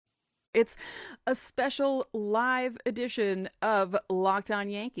It's a special live edition of Locked On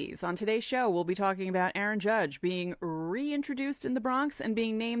Yankees. On today's show, we'll be talking about Aaron Judge being reintroduced in the Bronx and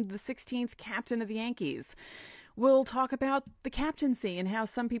being named the 16th captain of the Yankees. We'll talk about the captaincy and how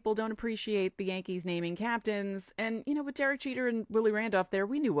some people don't appreciate the Yankees naming captains. And, with Derek Jeter and Willie Randolph there,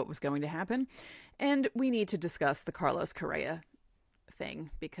 we knew what was going to happen. And we need to discuss the Carlos Correa thing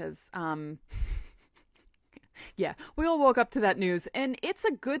because, yeah, we all woke up to that news, and it's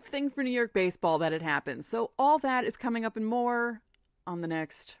a good thing for New York baseball that it happened. So all that is coming up and more on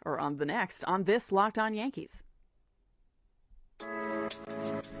this Locked On Yankees.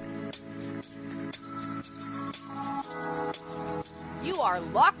 You are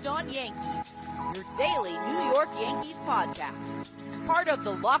Locked On Yankees, your daily New York Yankees podcast. Part of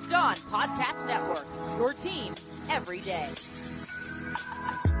the Locked On Podcast Network, your team every day.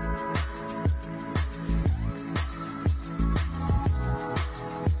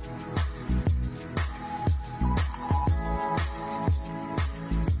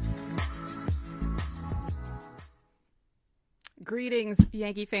 Greetings,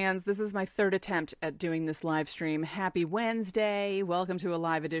 Yankee fans. This is my third attempt at doing this live stream. Happy Wednesday. Welcome to a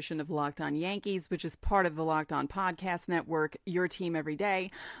live edition of Locked On Yankees, which is part of the Locked On Podcast Network, your team every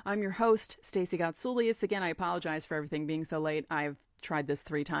day. I'm your host, Stacey Gotsoulias. Again, I apologize for everything being so late. I've tried this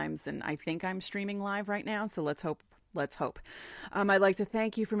 3 times, and I think I'm streaming live right now, so let's hope. I'd like to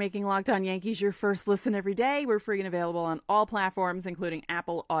thank you for making Locked On Yankees your first listen every day. We're free and available on all platforms, including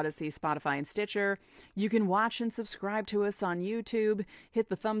Apple, Odyssey, Spotify, and Stitcher. You can watch and subscribe to us on YouTube. Hit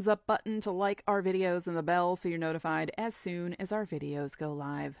the thumbs up button to like our videos and the bell so you're notified as soon as our videos go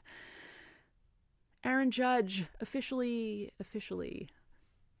live. Aaron Judge, officially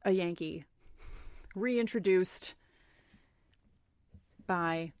a Yankee, reintroduced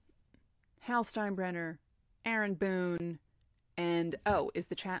by Hal Steinbrenner, Aaron Boone, and is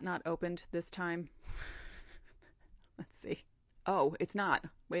the chat not opened this time? Let's see. Oh, it's not.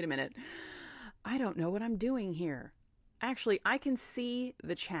 Wait a minute. I don't know what I'm doing here. Actually, I can see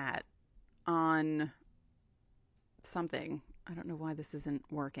the chat on something. I don't know why this isn't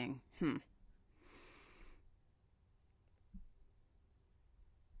working.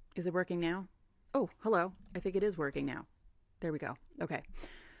 Is it working now? Oh, hello. I think it is working now. There we go. Okay.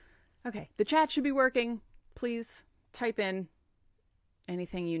 The chat should be working. Please type in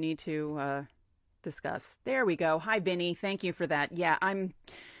anything you need to discuss. There we go. Hi, Vinny. Thank you for that. Yeah, I'm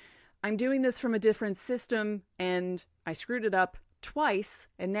doing this from a different system, and I screwed it up twice,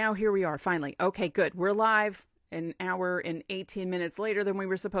 and now here we are, finally. Okay, good. We're live an hour and 18 minutes later than we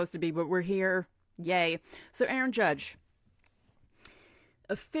were supposed to be, but we're here. Yay. So Aaron Judge,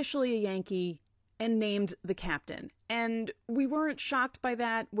 officially a Yankee and named the captain. And we weren't shocked by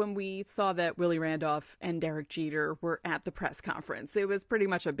that when we saw that Willie Randolph and Derek Jeter were at the press conference. It was pretty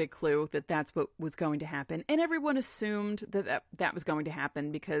much a big clue that that's what was going to happen. And everyone assumed that was going to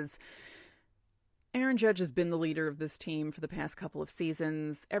happen because Aaron Judge has been the leader of this team for the past couple of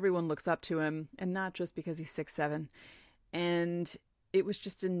seasons. Everyone looks up to him, and not just because he's 6'7". And it was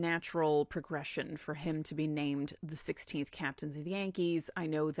just a natural progression for him to be named the 16th captain of the Yankees. I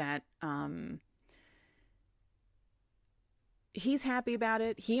know that he's happy about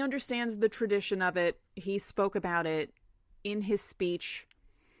it. He understands the tradition of it. He spoke about it in his speech.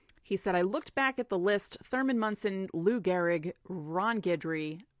 He said, I looked back at the list: Thurman Munson, Lou Gehrig, Ron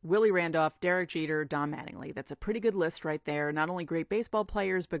Guidry, Willie Randolph, Derek Jeter, Don Mattingly. That's a pretty good list right there. Not only great baseball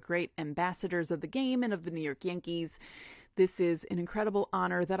players, but great ambassadors of the game and of the New York Yankees. This is an incredible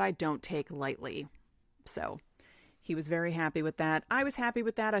honor that I don't take lightly. So he was very happy with that. I was happy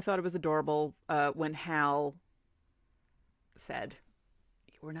with that. I thought it was adorable when Hal said,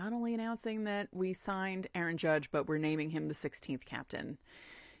 we're not only announcing that we signed Aaron Judge, but we're naming him the 16th captain.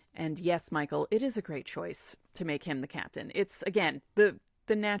 And yes, Michael, it is a great choice to make him the captain. It's, again, the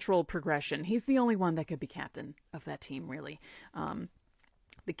natural progression. He's the only one that could be captain of that team, really.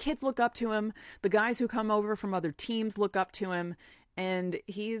 The kids look up to him. The guys who come over from other teams look up to him. And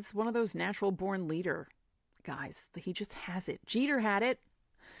he's one of those natural-born leader guys. He just has it. Jeter had it.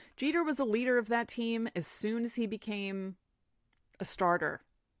 Jeter was a leader of that team as soon as he became a starter.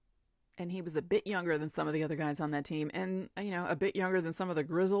 And he was a bit younger than some of the other guys on that team. And, a bit younger than some of the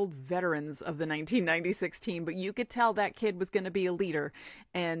grizzled veterans of the 1996 team. But you could tell that kid was going to be a leader.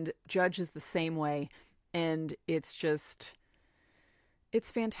 And Judge is the same way. And it's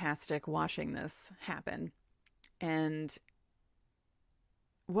fantastic watching this happen. And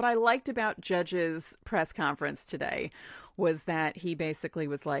what I liked about Judge's press conference today was that he basically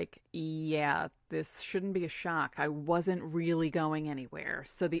was like, yeah, this shouldn't be a shock. I wasn't really going anywhere.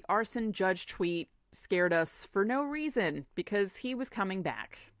 So the arson Judge tweet scared us for no reason because he was coming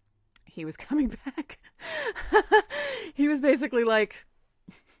back. he was coming back. He was basically like,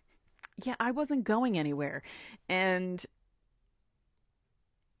 yeah, I wasn't going anywhere. And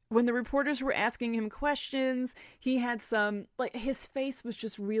when the reporters were asking him questions, he had some, like, his face was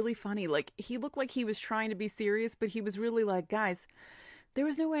just really funny. Like, he looked like he was trying to be serious, but he was really like, guys, there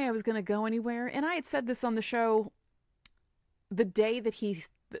was no way I was going to go anywhere. And I had said this on the show the day that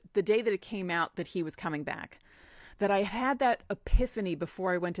it came out that he was coming back, that I had that epiphany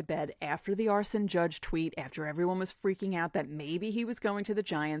before I went to bed after the Arson Judge tweet, after everyone was freaking out that maybe he was going to the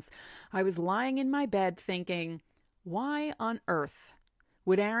Giants. I was lying in my bed thinking, why on earth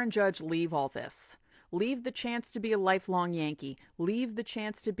would Aaron Judge leave all this? Leave the chance to be a lifelong Yankee. Leave the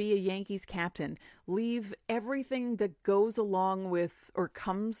chance to be a Yankees captain. Leave everything that goes along with or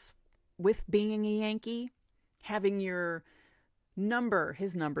comes with being a Yankee. Having your number,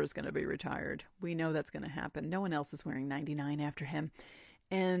 his number is going to be retired. We know that's going to happen. No one else is wearing 99 after him.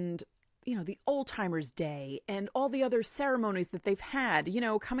 And, you know, the Old Timers Day and all the other ceremonies that they've had, you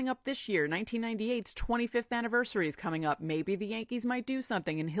know, coming up this year, 1998's 25th anniversary is coming up. Maybe the Yankees might do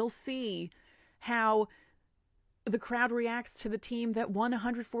something and he'll see how the crowd reacts to the team that won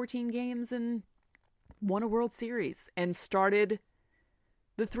 114 games and won a World Series and started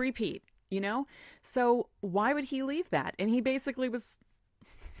the three-peat, you know? So why would he leave that? And he basically was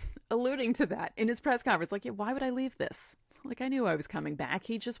alluding to that in his press conference. Like, yeah, why would I leave this? Like, I knew I was coming back.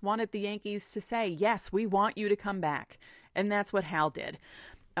 He just wanted the Yankees to say, yes, we want you to come back. And that's what Hal did.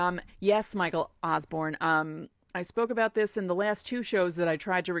 Yes, Michael Osborne. I spoke about this in the last two shows that I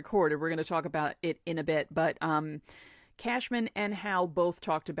tried to record, and we're going to talk about it in a bit. But Cashman and Hal both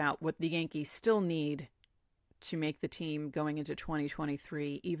talked about what the Yankees still need to make the team going into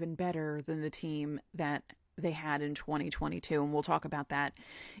 2023 even better than the team that they had in 2022. And we'll talk about that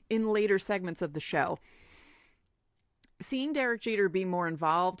in later segments of the show. Seeing Derek Jeter be more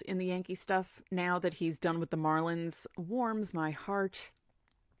involved in the Yankee stuff now that he's done with the Marlins warms my heart.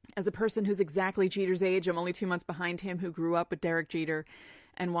 As a person who's exactly Jeter's age, I'm only 2 months behind him, who grew up with Derek Jeter,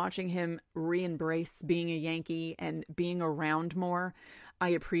 and watching him re-embrace being a Yankee and being around more, I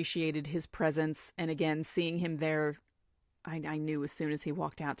appreciated his presence. And again, seeing him there, I knew as soon as he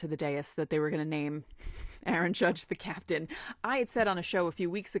walked out to the dais that they were going to name Aaron Judge the captain. I had said on a show a few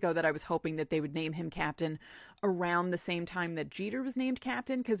weeks ago that I was hoping that they would name him captain around the same time that Jeter was named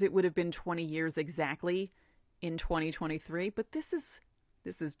captain, because it would have been 20 years exactly in 2023. But this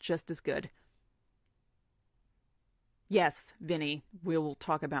is just as good. Yes, Vinny, we'll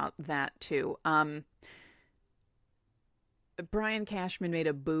talk about that too. Brian Cashman made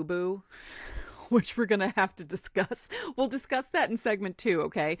a boo-boo, which we're going to have to discuss. We'll discuss that in segment 2,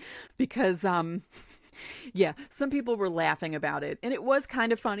 okay? Because, yeah, some people were laughing about it. And it was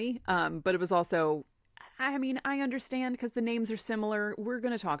kind of funny, but it was also, I mean, I understand because the names are similar. We're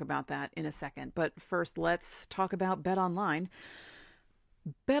going to talk about that in a second. But first, let's talk about BetOnline.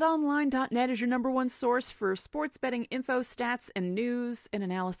 BetOnline.net is your number one source for sports betting info, stats, and news and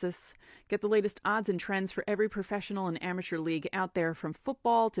analysis. Get the latest odds and trends for every professional and amateur league out there, from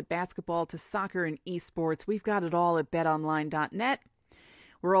football to basketball to soccer and esports. We've got it all at BetOnline.net.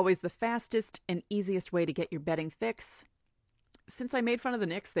 We're always the fastest and easiest way to get your betting fix. Since I made fun of the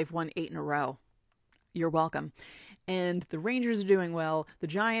Knicks, they've won 8 in a row. You're welcome. And the Rangers are doing well. The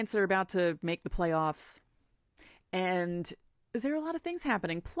Giants are about to make the playoffs. And there are a lot of things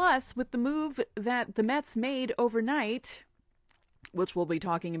happening. Plus, with the move that the Mets made overnight, which we'll be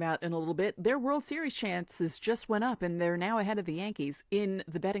talking about in a little bit, their World Series chances just went up, and they're now ahead of the Yankees in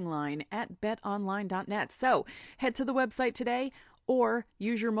the betting line at betonline.net. So head to the website today or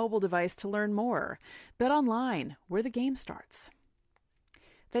use your mobile device to learn more. BetOnline, where the game starts.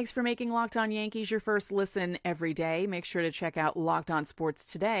 Thanks for making Locked On Yankees your first listen every day. Make sure to check out Locked On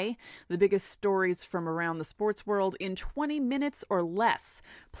Sports Today, the biggest stories from around the sports world in 20 minutes or less,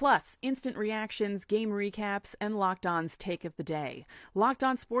 plus instant reactions, game recaps, and Locked On's Take of the Day. Locked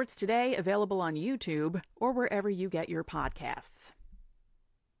On Sports Today, available on YouTube or wherever you get your podcasts.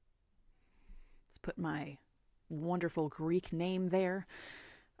 Let's put my wonderful Greek name there.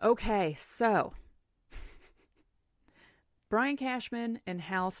 Okay, so Brian Cashman and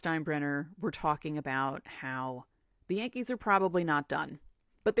Hal Steinbrenner were talking about how the Yankees are probably not done.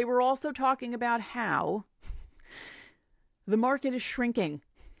 But they were also talking about how the market is shrinking.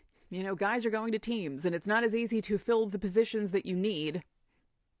 You know, guys are going to teams, and it's not as easy to fill the positions that you need.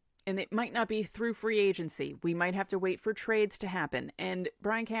 And it might not be through free agency. We might have to wait for trades to happen. And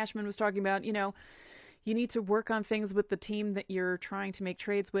Brian Cashman was talking about, you know, you need to work on things with the team that you're trying to make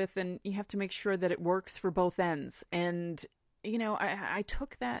trades with, and you have to make sure that it works for both ends. And you know, I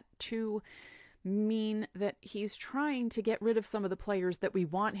took that to mean that he's trying to get rid of some of the players that we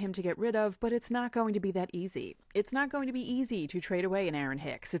want him to get rid of, but it's not going to be that easy. It's not going to be easy to trade away an Aaron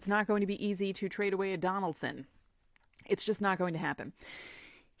Hicks. It's not going to be easy to trade away a Donaldson. It's just not going to happen.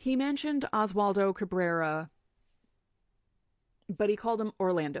 He mentioned Oswaldo Cabrera, but he called him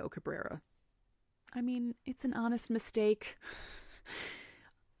Orlando Cabrera. I mean, it's an honest mistake.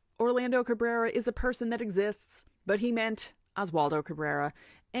 Orlando Cabrera is a person that exists, but he meant Oswaldo Cabrera.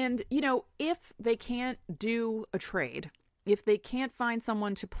 And, you know, if they can't do a trade, if they can't find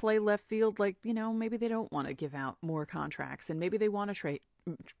someone to play left field, like, you know, maybe they don't want to give out more contracts and maybe they want to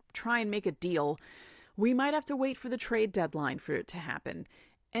try and make a deal, we might have to wait for the trade deadline for it to happen.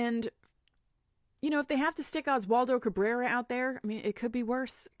 And, you know, if they have to stick Oswaldo Cabrera out there, I mean, it could be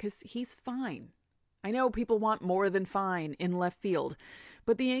worse because he's fine. I know people want more than fine in left field,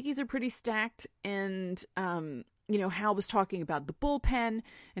 but the Yankees are pretty stacked. And, you know, Hal was talking about the bullpen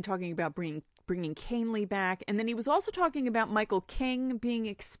and talking about bringing Canely back. And then he was also talking about Michael King being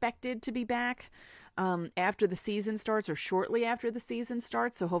expected to be back after the season starts or shortly after the season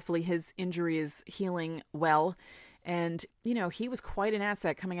starts. So hopefully his injury is healing well. And, you know, he was quite an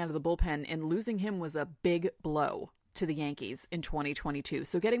asset coming out of the bullpen, and losing him was a big blow to the Yankees in 2022.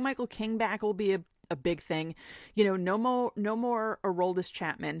 So getting Michael King back will be a big thing. You know, no more Aroldis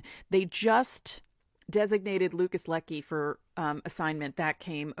Chapman. They just designated Lucas Lecky for assignment. That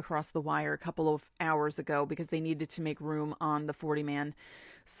came across the wire a couple of hours ago because they needed to make room on the 40-man.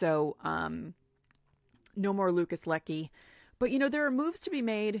 So no more Lucas Lecky. But, you know, there are moves to be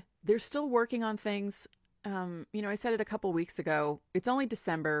made. They're still working on things. You know, I said it a couple weeks ago. It's only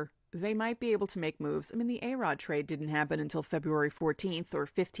December. They might be able to make moves. I mean, the A-Rod trade didn't happen until February 14th or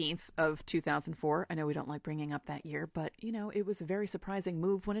 15th of 2004. I know we don't like bringing up that year, but, you know, it was a very surprising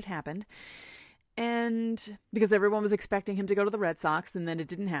move when it happened. And because everyone was expecting him to go to the Red Sox, and then it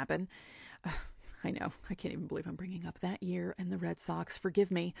didn't happen. I know. I can't even believe I'm bringing up that year and the Red Sox. Forgive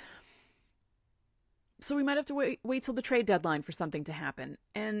me. So we might have to wait till the trade deadline for something to happen.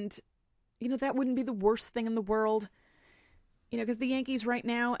 And, you know, that wouldn't be the worst thing in the world. You know, because the Yankees right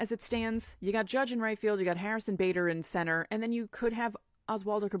now, as it stands, you got Judge in right field, you got Harrison Bader in center, and then you could have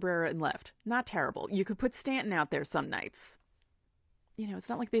Oswaldo Cabrera in left. Not terrible. You could put Stanton out there some nights. You know, it's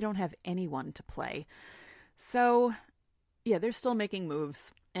not like they don't have anyone to play. So, yeah, they're still making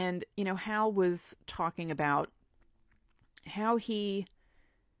moves. And, you know, Hal was talking about how he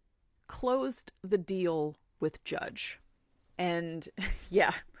closed the deal with Judge. And,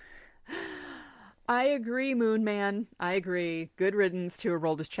 yeah, I agree, Moon Man. I agree. Good riddance to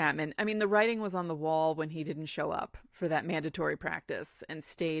Aroldis Chapman. I mean, the writing was on the wall when he didn't show up for that mandatory practice and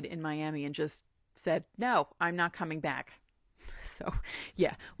stayed in Miami and just said, no, I'm not coming back. So,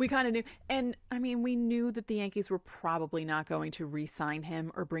 yeah, we kind of knew. And, I mean, we knew that the Yankees were probably not going to re-sign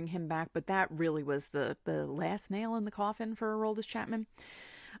him or bring him back, but that really was the last nail in the coffin for Aroldis Chapman.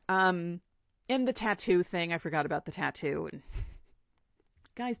 And the tattoo thing, I forgot about the tattoo. And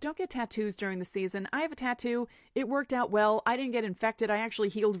guys, don't get tattoos during the season. I have a tattoo. It worked out well. I didn't get infected. I actually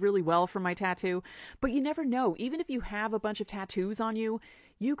healed really well from my tattoo. But you never know. Even if you have a bunch of tattoos on you,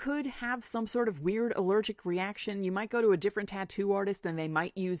 you could have some sort of weird allergic reaction. You might go to a different tattoo artist and they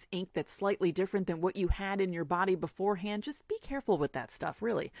might use ink that's slightly different than what you had in your body beforehand. Just be careful with that stuff,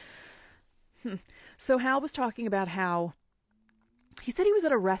 really. So Hal was talking about how he said he was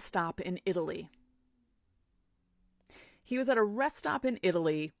at a rest stop in Italy. He was at a rest stop in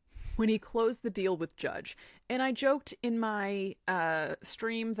Italy when he closed the deal with Judge. And I joked in my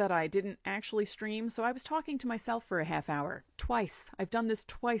stream that I didn't actually stream, so I was talking to myself for a half hour. Twice. I've done this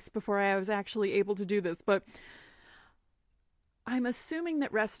twice before I was actually able to do this, but I'm assuming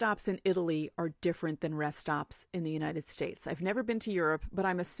that rest stops in Italy are different than rest stops in the United States. I've never been to Europe, but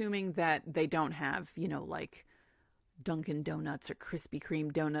I'm assuming that they don't have, you know, like Dunkin' Donuts or Krispy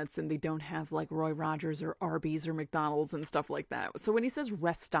Kreme donuts, and they don't have like Roy Rogers or Arby's or McDonald's and stuff like that. So when he says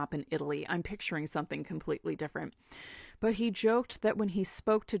rest stop in Italy, I'm picturing something completely different. But he joked that when he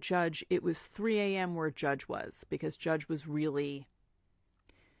spoke to Judge, it was 3 a.m. where Judge was, because Judge was really,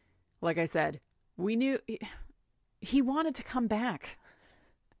 like I said, we knew he wanted to come back.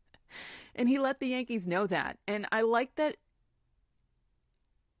 And he let the Yankees know that. And I like that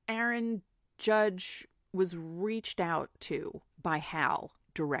Aaron Judge was reached out to by Hal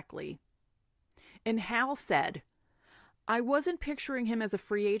directly. And Hal said, I wasn't picturing him as a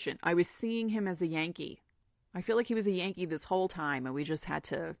free agent. I was seeing him as a Yankee. I feel like he was a Yankee this whole time, and we just had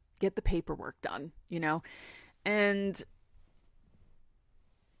to get the paperwork done, you know? And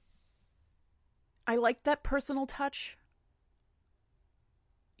I like that personal touch.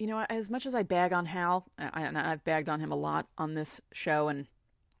 You know, as much as I bag on Hal, and I've bagged on him a lot on this show, and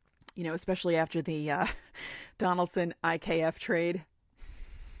Especially after the Donaldson IKF trade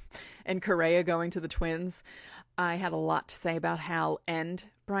and Correa going to the Twins. I had a lot to say about Hal and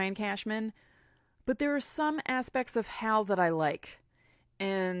Brian Cashman, but there are some aspects of Hal that I like.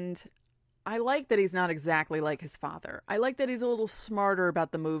 And I like that he's not exactly like his father. I like that he's a little smarter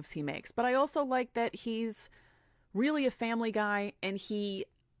about the moves he makes, but I also like that he's really a family guy and he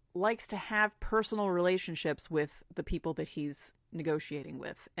likes to have personal relationships with the people that he's negotiating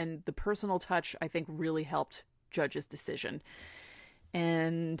with. And the personal touch, I think, really helped Judge's decision.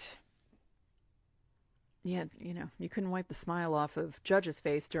 And yeah, you couldn't wipe the smile off of Judge's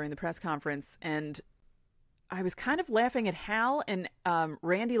face during the press conference. And I was kind of laughing at Hal and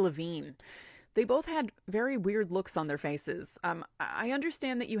Randy Levine. They both had very weird looks on their faces. I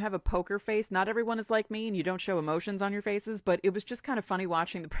understand that you have a poker face. Not everyone is like me and you don't show emotions on your faces, but it was just kind of funny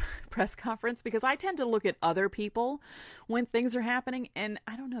watching the press conference because I tend to look at other people when things are happening and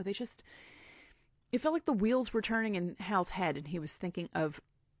I don't know, it felt like the wheels were turning in Hal's head and he was thinking of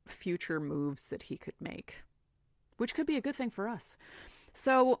future moves that he could make, which could be a good thing for us.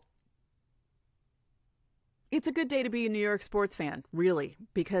 So it's a good day to be a New York sports fan, really,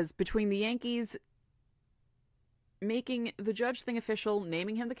 because between the Yankees making the Judge thing official,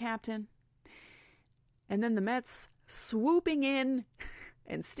 naming him the captain, and then the Mets swooping in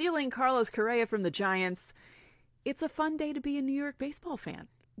and stealing Carlos Correa from the Giants, it's a fun day to be a New York baseball fan.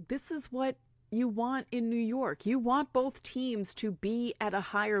 This is what you want in New York. You want both teams to be at a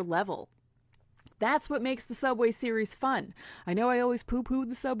higher level. That's what makes the Subway Series fun. I know I always poo-poo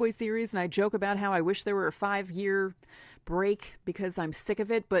the Subway Series, and I joke about how I wish there were a 5-year break because I'm sick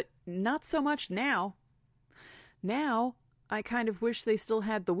of it, but not so much now. Now, I kind of wish they still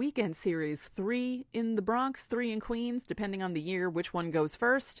had the weekend series. 3 in the Bronx, 3 in Queens, depending on the year, which one goes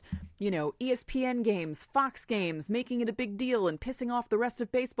first. ESPN games, Fox games, making it a big deal and pissing off the rest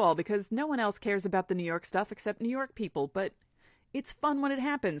of baseball because no one else cares about the New York stuff except New York people, but it's fun when it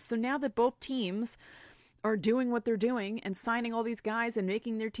happens. So now that both teams are doing what they're doing and signing all these guys and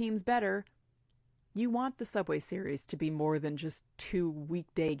making their teams better, you want the Subway Series to be more than just 2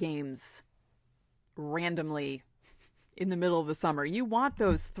 weekday games randomly in the middle of the summer. You want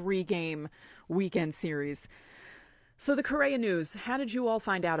those 3-game weekend series. So the Correa news, how did you all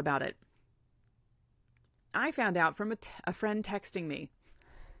find out about it? I found out from a friend texting me.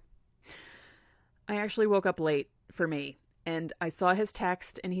 I actually woke up late for me. And I saw his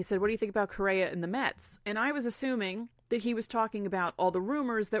text, and he said, what do you think about Correa and the Mets? And I was assuming that he was talking about all the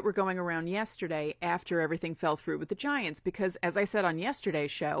rumors that were going around yesterday after everything fell through with the Giants. Because, as I said on yesterday's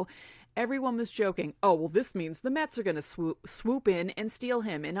show, everyone was joking, oh, well, this means the Mets are going to swoop in and steal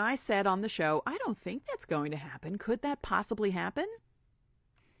him. And I said on the show, I don't think that's going to happen. Could that possibly happen?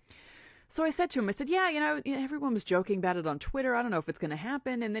 So I said to him, I said, yeah, everyone was joking about it on Twitter. I don't know if it's going to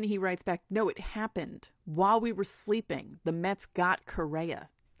happen. And then he writes back, no, it happened. While we were sleeping, the Mets got Correa.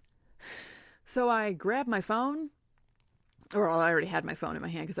 So I grabbed my phone, or I already had my phone in my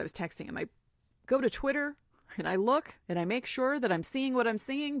hand because I was texting him. I go to Twitter and I look and I make sure that I'm seeing what I'm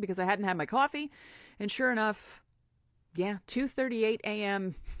seeing because I hadn't had my coffee. And sure enough, 2:38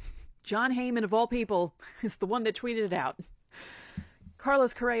 a.m., John Heyman of all people is the one that tweeted it out.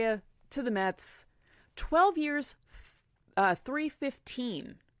 Carlos Correa to the Mets, 12 years,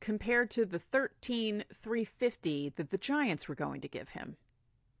 $315 compared to the $13,350 that the Giants were going to give him,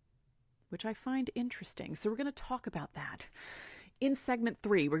 which I find interesting. So we're going to talk about that. In segment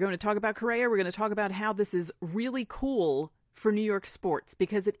 3, we're going to talk about Correa. We're going to talk about how this is really cool for New York sports,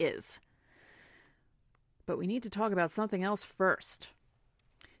 because it is. But we need to talk about something else first.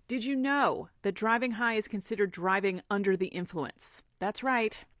 Did you know that driving high is considered driving under the influence? That's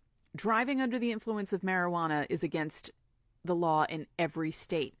right. Driving under the influence of marijuana is against the law in every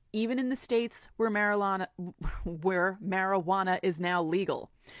state, even in the states where marijuana is now legal.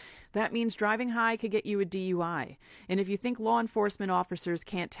 That means driving high could get you a DUI. And if you think law enforcement officers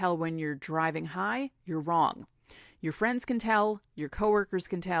can't tell when you're driving high, you're wrong. Your friends can tell, your coworkers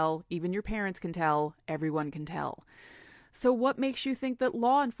can tell, even your parents can tell, everyone can tell. So what makes you think that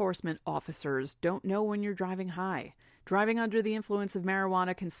law enforcement officers don't know when you're driving high? Driving under the influence of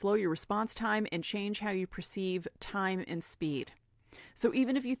marijuana can slow your response time and change how you perceive time and speed. So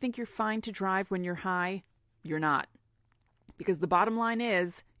even if you think you're fine to drive when you're high, you're not. Because the bottom line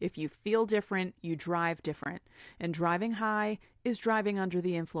is, if you feel different, you drive different. And driving high is driving under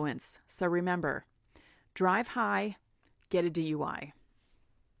the influence. So remember, drive high, get a DUI.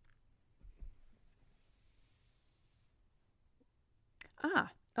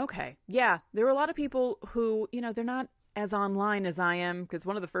 Okay. Yeah, there are a lot of people who, they're not as online as I am, because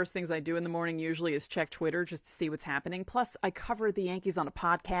one of the first things I do in the morning usually is check Twitter just to see what's happening. Plus, I cover the Yankees on a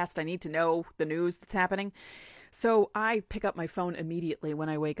podcast. I need to know the news that's happening. So I pick up my phone immediately when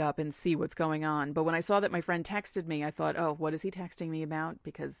I wake up and see what's going on. But when I saw that my friend texted me, I thought, oh, what is he texting me about?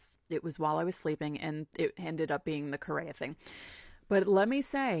 Because it was while I was sleeping, and it ended up being the Correa thing. But let me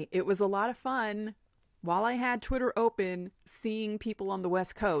say, it was a lot of fun while I had Twitter open, seeing people on the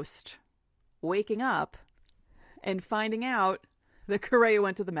West Coast waking up and finding out that Correa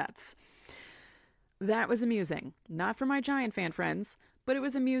went to the Mets. That was amusing. Not for my Giant fan friends, but it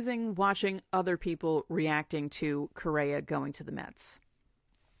was amusing watching other people reacting to Correa going to the Mets.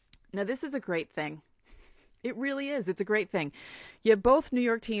 Now, this is a great thing. It really is. It's a great thing. You have both New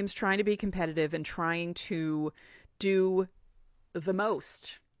York teams trying to be competitive and trying to do the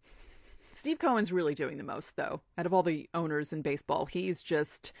most. Steve Cohen's really doing the most, though, out of all the owners in baseball. He's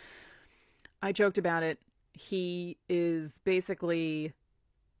just, I joked about it. He is basically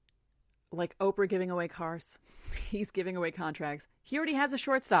like Oprah giving away cars. He's giving away contracts. He already has a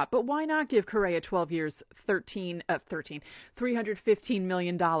shortstop, but why not give Correa 12 years, $315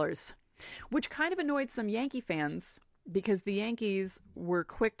 million, which kind of annoyed some Yankee fans because the Yankees were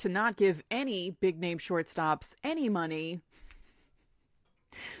quick to not give any big-name shortstops any money.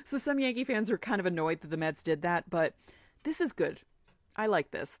 So some Yankee fans are kind of annoyed that the Mets did that, but this is good. I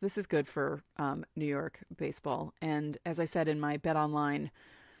like this. This is good for New York baseball. And as I said in my Bet Online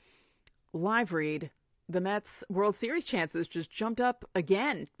live read, the Mets World Series chances just jumped up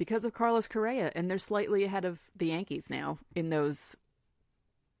again because of Carlos Correa, and they're slightly ahead of the Yankees now in those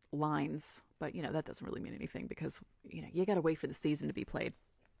lines. But, you know, that doesn't really mean anything because, you know, you got to wait for the season to be played.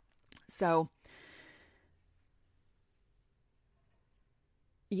 So,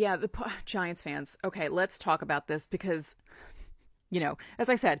 yeah, the Giants fans. Okay, let's talk about this because, you know, as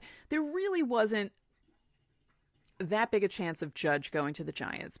I said, there really wasn't that big a chance of Judge going to the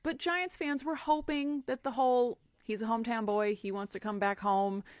Giants. But Giants fans were hoping that the whole, he's a hometown boy, he wants to come back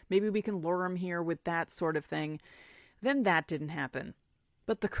home, maybe we can lure him here with that sort of thing. Then that didn't happen.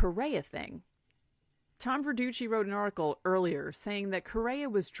 But the Correa thing, Tom Verducci wrote an article earlier saying that Correa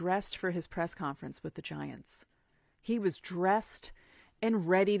was dressed for his press conference with the Giants. He was dressed and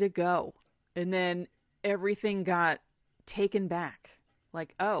ready to go. And then everything got taken back.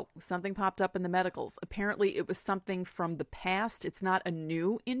 Like, oh, something popped up in the medicals. Apparently it was something from the past. It's not a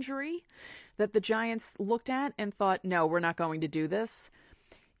new injury that the Giants looked at and thought, no, we're not going to do this.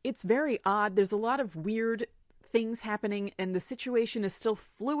 It's very odd. There's a lot of weird things happening, and the situation is still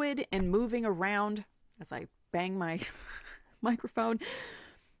fluid and moving around as I bang my microphone.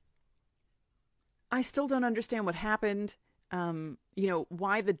 I still don't understand what happened. You know,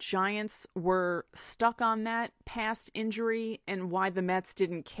 why the Giants were stuck on that past injury and why the Mets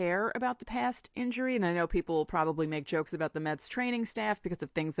didn't care about the past injury. And I know people will probably make jokes about the Mets training staff because of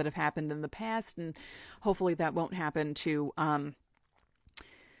things that have happened in the past. And hopefully that won't happen to,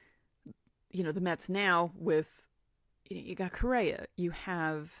 you know, the Mets now with, you got Correa, you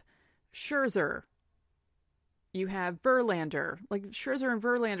have Scherzer, you have Verlander. Like, Scherzer and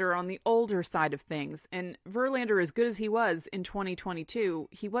Verlander are on the older side of things. And Verlander, as good as he was in 2022,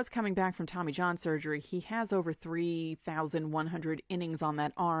 he was coming back from Tommy John surgery. He has over 3,100 innings on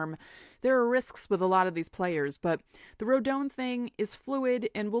that arm. There are risks with a lot of these players, but the Rodon thing is fluid,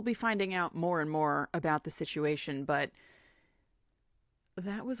 and we'll be finding out more and more about the situation. But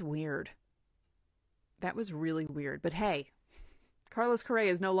that was weird. That was really weird. But hey, Carlos Correa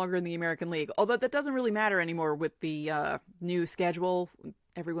is no longer in the American League, although that doesn't really matter anymore with the new schedule.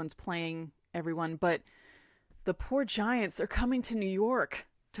 Everyone's playing everyone, but the poor Giants are coming to New York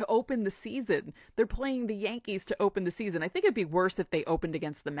to open the season. They're playing the Yankees to open the season. I think it'd be worse if they opened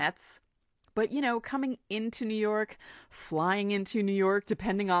against the Mets. But, you know, coming into New York, flying into New York,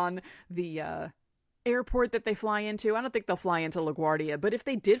 depending on the airport that they fly into. I don't think they'll fly into LaGuardia, but if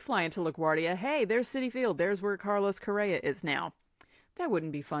they did fly into LaGuardia, hey, there's Citi Field. There's where Carlos Correa is now. That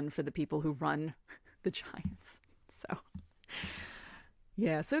wouldn't be fun for the people who run the Giants. So,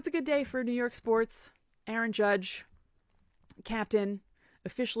 yeah, so it's a good day for New York sports. Aaron Judge, captain,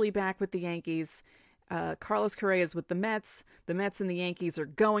 officially back with the Yankees. Carlos Correa is with the Mets. The Mets and the Yankees are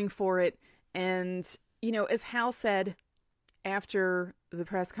going for it. And, you know, as Hal said after the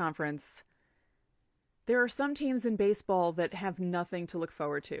press conference, there are some teams in baseball that have nothing to look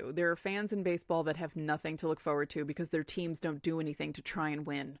forward to. There are fans in baseball that have nothing to look forward to because their teams don't do anything to try and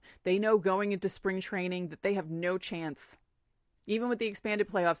win. They know going into spring training that they have no chance. Even with the expanded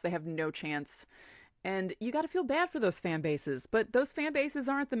playoffs, they have no chance. And you got to feel bad for those fan bases. But those fan bases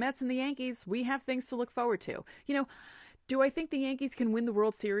aren't the Mets and the Yankees. We have things to look forward to. You know, do I think the Yankees can win the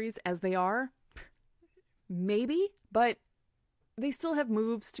World Series as they are? maybe, but they still have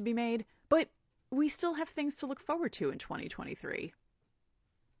moves to be made. But we still have things to look forward to in 2023.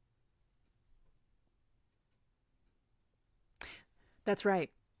 That's right.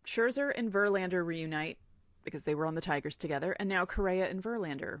 Scherzer and Verlander reunite because they were on the Tigers together, and now Correa and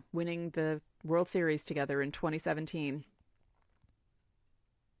Verlander winning the World Series together in 2017.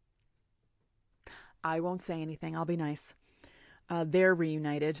 I won't say anything. I'll be nice. They're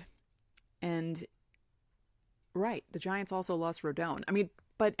reunited. And, right, the Giants also lost Rodon. I mean,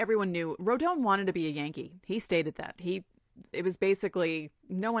 but everyone knew Rodon wanted to be a Yankee. He stated that. It was basically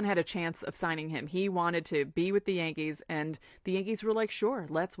no one had a chance of signing him. He wanted to be with the Yankees, and the Yankees were like, "Sure,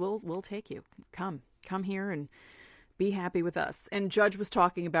 we'll take you. Come here and be happy with us." And Judge was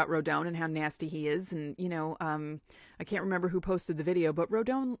talking about Rodon and how nasty he is, and I can't remember who posted the video, but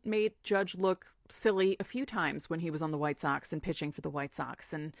Rodon made Judge look silly a few times when he was on the White Sox and pitching for the White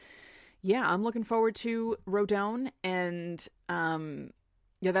Sox. And yeah, I'm looking forward to Rodon. And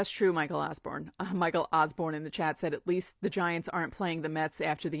yeah, that's true, Michael Osborne. Michael Osborne in the chat said at least the Giants aren't playing the Mets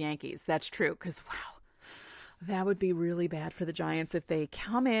after the Yankees. That's true, because wow, that would be really bad for the Giants if they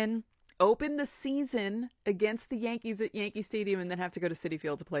come in, open the season against the Yankees at Yankee Stadium, and then have to go to Citi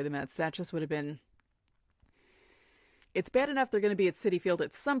Field to play the Mets. That just would have been... It's bad enough they're going to be at Citi Field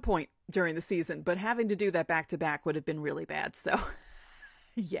at some point during the season, but having to do that back-to-back would have been really bad. So,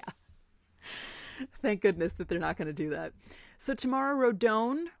 yeah. Thank goodness that they're not going to do that. So tomorrow,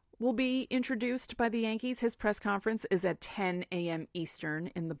 Rodon will be introduced by the Yankees. His press conference is at 10 a.m. Eastern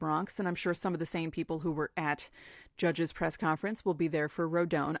in the Bronx, and I'm sure some of the same people who were at Judge's press conference will be there for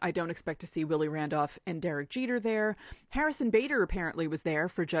Rodon. I don't expect to see Willie Randolph and Derek Jeter there. Harrison Bader apparently was there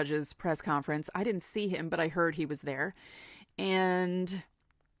for Judge's press conference. I didn't see him, but I heard he was there. And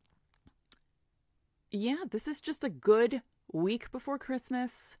yeah, this is just a good week before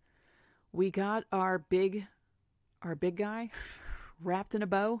Christmas. We got our big guy wrapped in a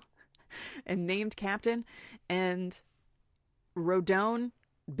bow and named captain, and Rodon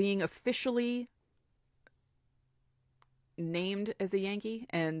being officially named as a Yankee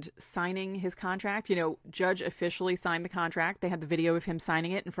and signing his contract. You know, Judge officially signed the contract. They had the video of him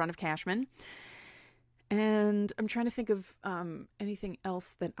signing it in front of Cashman. And I'm trying to think of anything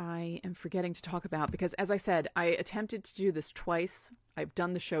else that I am forgetting to talk about, because as I said, I attempted to do this twice. I've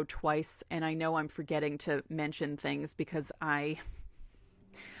done the show twice, and I know I'm forgetting to mention things because I'm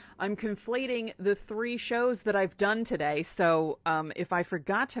conflating the 3 shows that I've done today. So if I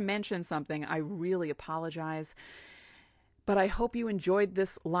forgot to mention something, I really apologize. But I hope you enjoyed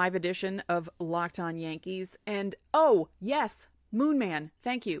this live edition of Locked On Yankees. And oh, yes, Moonman,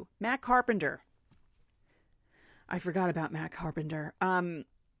 thank you. Matt Carpenter. I forgot about Matt Carpenter.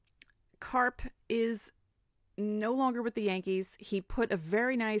 Carp is no longer with the Yankees. He put a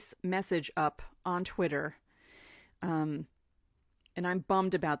very nice message up on Twitter. And I'm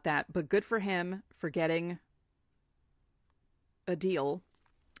bummed about that, but good for him for getting a deal.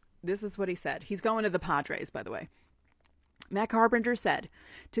 This is what he said. He's going to the Padres, by the way. Matt Carpenter said,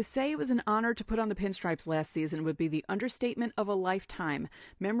 "To say it was an honor to put on the pinstripes last season would be the understatement of a lifetime.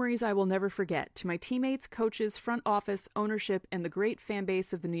 Memories I will never forget. To my teammates, coaches, front office, ownership, and the great fan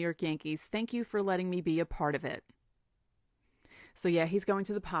base of the New York Yankees, thank you for letting me be a part of it." So yeah, he's going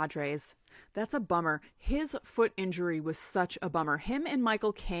to the Padres. That's a bummer. His foot injury was such a bummer. Him and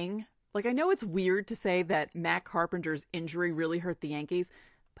Michael King, like, I know it's weird to say that Matt Carpenter's injury really hurt the Yankees,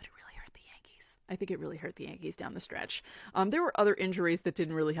 but it really hurt the Yankees. I think it really hurt the Yankees down the stretch. There were other injuries that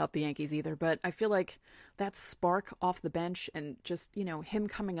didn't really help the Yankees either, but I feel like that spark off the bench and just, you know, him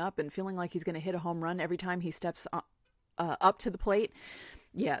coming up and feeling like he's going to hit a home run every time he steps up to the plate.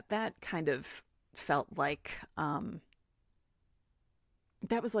 Yeah, that kind of felt like...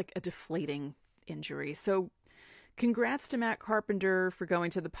 that was like a deflating injury. So congrats to Matt Carpenter for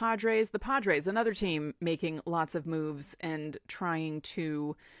going to the Padres. The Padres, another team making lots of moves and trying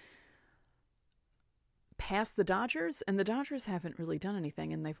to pass the Dodgers. And the Dodgers haven't really done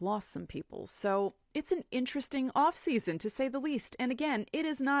anything, and they've lost some people. So it's an interesting offseason, to say the least. And again, it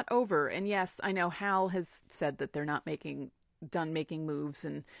is not over. And yes, I know Hal has said that they're not done making moves.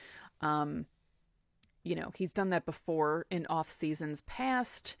 And, you know, he's done that before in off seasons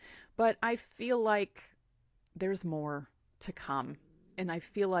past, but I feel like there's more to come. And I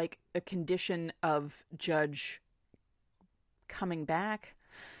feel like a condition of Judge coming back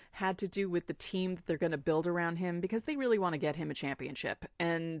had to do with the team that they're going to build around him, because they really want to get him a championship.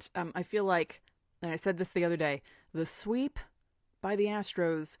 And I feel like, and I said this the other day, the sweep by the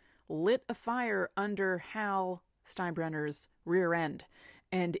Astros lit a fire under Hal Steinbrenner's rear end,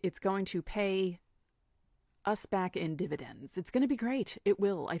 and it's going to pay us back in dividends. It's going to be great. It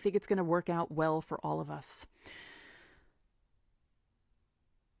will. I think it's going to work out well for all of us.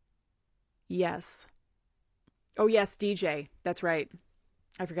 Yes. Oh, yes, DJ. That's right.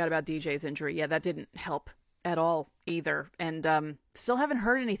 I forgot about DJ's injury. Yeah, that didn't help at all either. And still haven't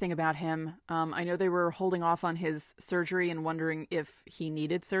heard anything about him. I know they were holding off on his surgery and wondering if he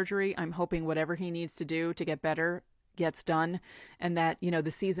needed surgery. I'm hoping whatever he needs to do to get better gets done, and that, the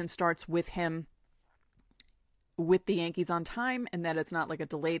season starts with him with the Yankees on time, and that it's not like a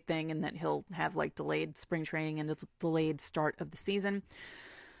delayed thing, and that he'll have like delayed spring training and a delayed start of the season.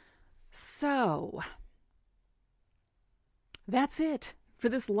 So that's it for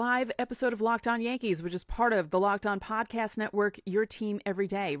this live episode of Locked On Yankees, which is part of the Locked On Podcast Network, your team every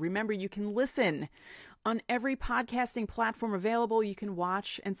day. Remember, you can listen on every podcasting platform available. You can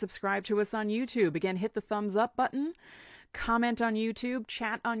watch and subscribe to us on YouTube. Again, hit the thumbs up button, comment on YouTube,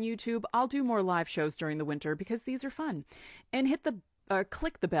 chat on YouTube. I'll do more live shows during the winter because these are fun. And hit the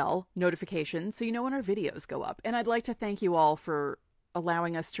click the bell notification so you know when our videos go up. And I'd like to thank you all for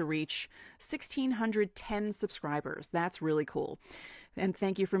allowing us to reach 1,610 subscribers. That's really cool. And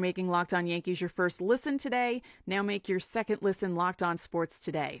thank you for making Locked On Yankees your first listen today. Now make your second listen Locked On Sports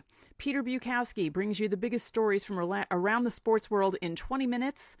today. Peter Bukowski brings you the biggest stories from around the sports world in 20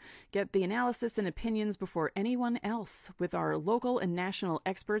 minutes. Get the analysis and opinions before anyone else with our local and national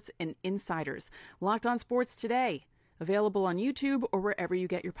experts and insiders. Locked On Sports today. Available on YouTube or wherever you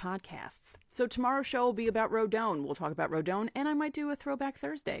get your podcasts. So tomorrow's show will be about Rodon. We'll talk about Rodon, and I might do a Throwback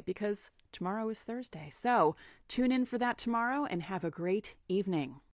Thursday because tomorrow is Thursday. So tune in for that tomorrow and have a great evening.